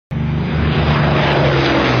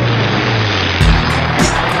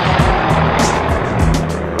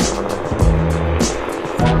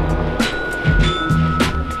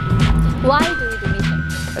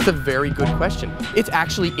That's a very good question. It's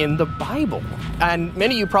actually in the Bible. And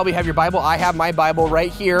many of you probably have your Bible. I have my Bible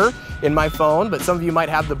right here in my phone, but some of you might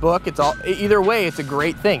have the book. Either way, it's a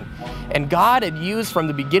great thing. And God had used from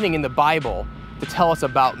the beginning in the Bible to tell us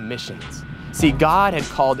about missions. See, God had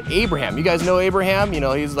called Abraham. You guys know Abraham? You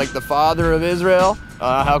know, he's like the father of Israel.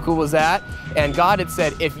 How cool was that? And God had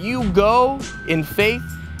said, if you go in faith,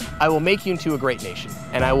 I will make you into a great nation,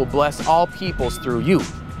 and I will bless all peoples through you.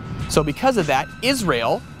 So because of that,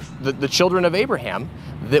 Israel, the children of Abraham,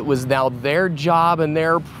 that was now their job and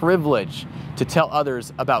their privilege to tell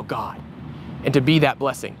others about God and to be that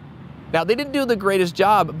blessing. Now, they didn't do the greatest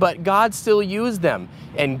job, but God still used them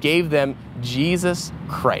and gave them Jesus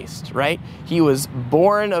Christ, right? He was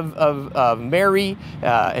born of Mary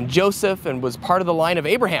and Joseph and was part of the line of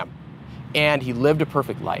Abraham. And he lived a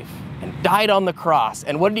perfect life and died on the cross.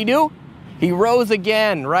 And what did he do? He rose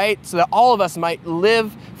again, right? So that all of us might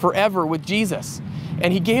live forever with Jesus.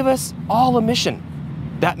 And he gave us all a mission.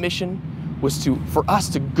 That mission was for us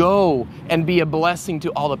to go and be a blessing to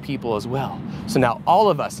all the people as well. So now all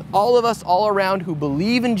of us all around who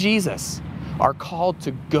believe in Jesus are called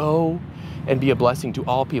to go and be a blessing to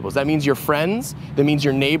all peoples. That means your friends, that means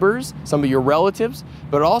your neighbors, some of your relatives,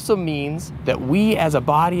 but it also means that we as a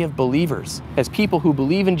body of believers, as people who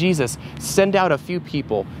believe in Jesus, send out a few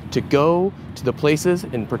people to go to the places,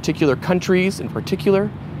 in particular countries in particular,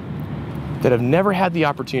 that have never had the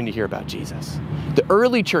opportunity to hear about Jesus. The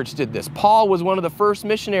early church did this. Paul was one of the first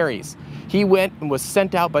missionaries. He went and was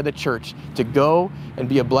sent out by the church to go and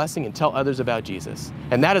be a blessing and tell others about Jesus.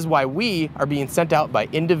 And that is why we are being sent out by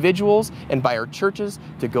individuals and by our churches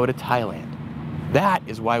to go to Thailand. That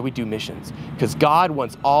is why we do missions, because God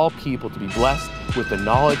wants all people to be blessed with the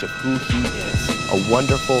knowledge of who He is, a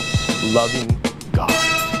wonderful, loving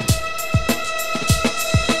God.